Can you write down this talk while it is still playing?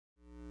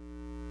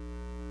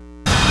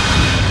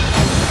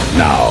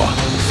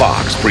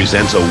Fox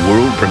presents a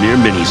world premiere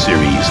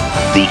miniseries,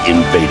 The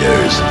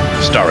Invaders,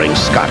 starring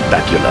Scott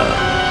Bakula.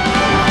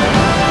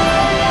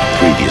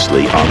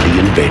 Previously on The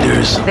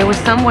Invaders. There was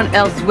someone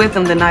else with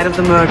them the night of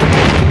the murder.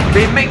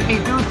 They make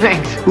me do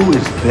things. Who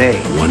is they?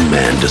 One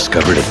man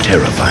discovered a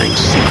terrifying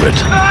secret.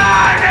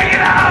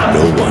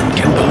 No one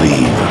can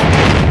believe.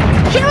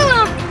 Kill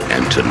him!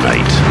 And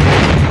tonight,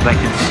 I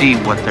can see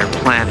what they're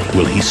planning.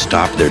 will he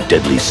stop their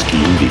deadly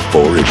scheme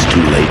before it's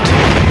too late?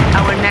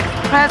 Our next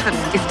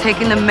president is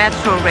taking the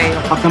metro rail.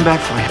 I'll come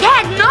back for you.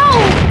 Dad, no!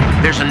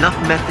 There's enough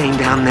methane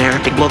down there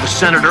to blow the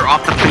senator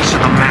off the face of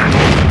the map.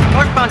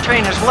 Northbound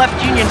train has left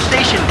Union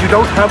Station. You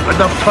don't have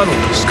enough tunnels.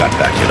 Scott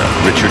Bakula,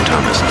 Richard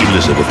Thomas,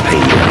 Elizabeth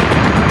Pena.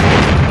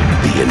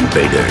 The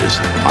Invaders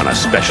on a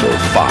special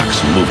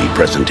Fox movie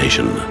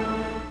presentation.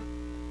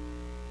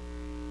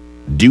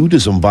 Due to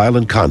some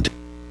violent content.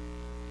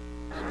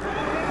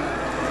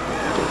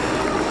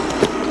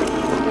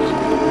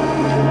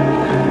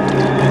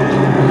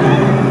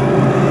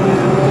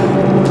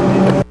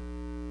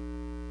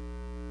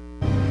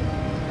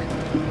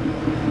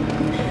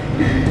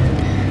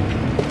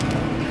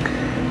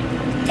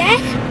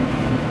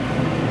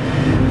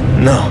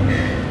 No.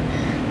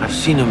 I've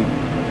seen him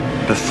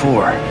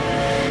before.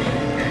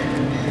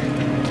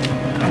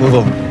 Move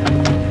over.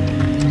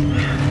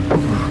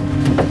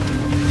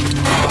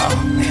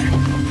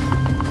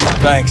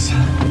 Thanks.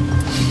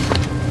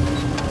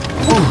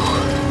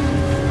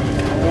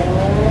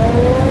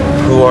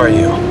 Who are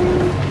you?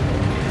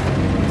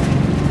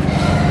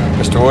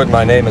 Mr. Wood,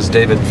 my name is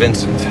David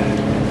Vincent.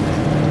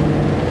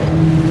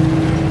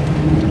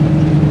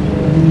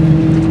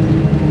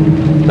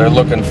 They're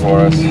looking for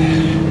us.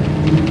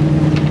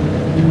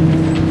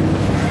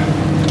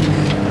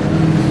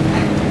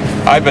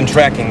 I've been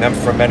tracking them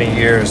for many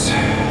years.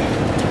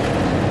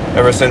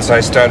 Ever since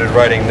I started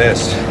writing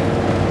this.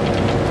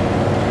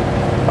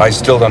 I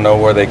still don't know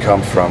where they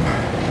come from.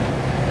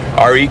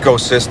 Our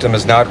ecosystem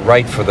is not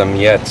right for them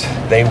yet.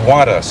 They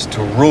want us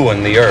to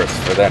ruin the Earth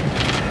for them.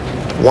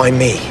 Why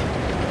me?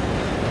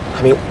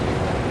 I mean,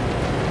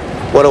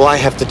 what do I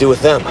have to do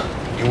with them?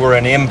 You were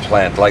an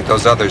implant like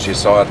those others you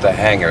saw at the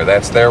hangar.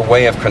 That's their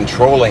way of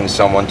controlling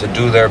someone to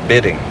do their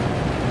bidding.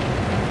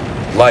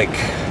 Like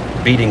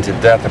beating to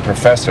death a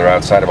professor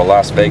outside of a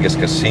Las Vegas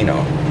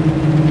casino.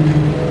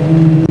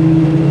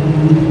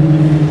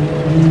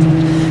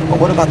 But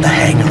what about the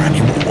hangar? I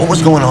mean, what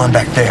was going on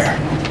back there?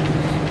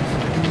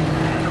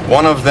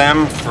 One of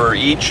them for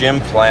each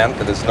implant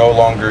that is no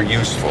longer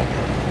useful.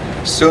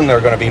 Soon there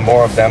are going to be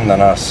more of them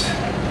than us.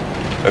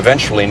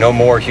 Eventually, no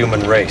more human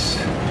race.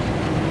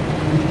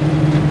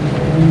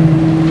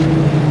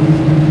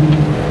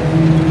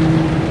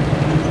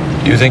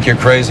 You think you're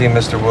crazy,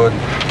 Mr. Wood?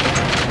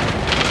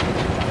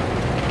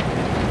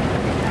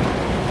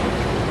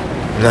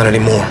 Not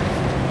anymore.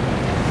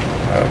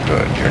 Oh,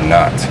 good. You're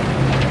not.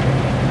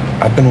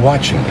 I've been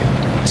watching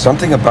you.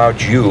 Something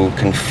about you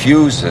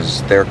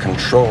confuses their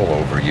control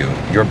over you.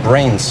 Your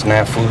brain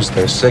snafus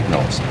their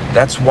signals.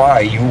 That's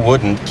why you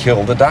wouldn't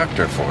kill the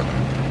doctor for them.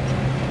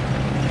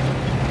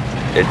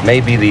 It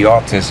may be the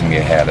autism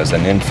you had as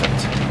an infant.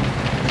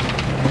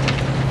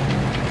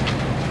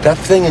 That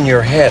thing in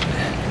your head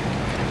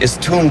is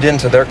tuned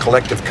into their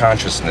collective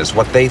consciousness.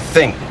 What they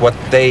think, what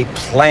they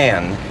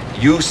plan,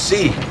 you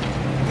see.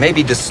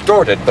 Maybe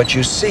distorted, but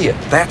you see it.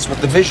 That's what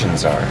the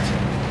visions are.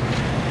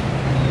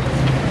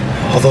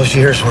 All those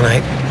years when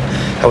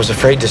I was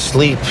afraid to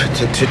sleep,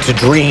 to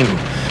dream.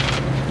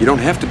 You don't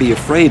have to be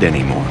afraid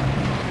anymore.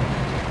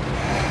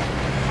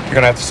 You're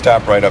gonna have to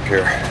stop right up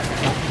here.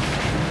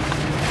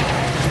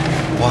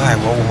 Why?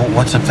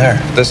 What's up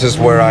there? This is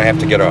where I have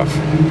to get off.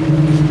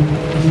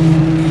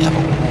 Yeah,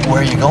 but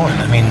where are you going?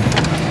 I mean,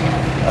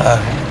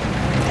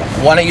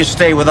 why don't you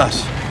stay with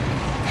us?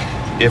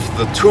 If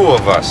the two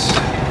of us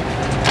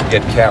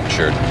get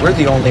captured, we're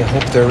the only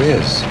hope there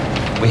is.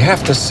 We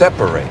have to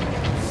separate,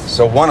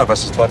 so one of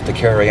us is left to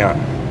carry on.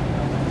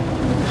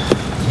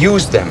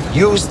 Use them.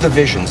 Use the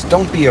visions.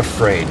 Don't be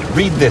afraid.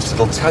 Read this.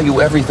 It'll tell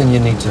you everything you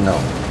need to know.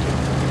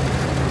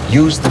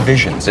 Use the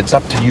visions. It's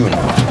up to you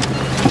now.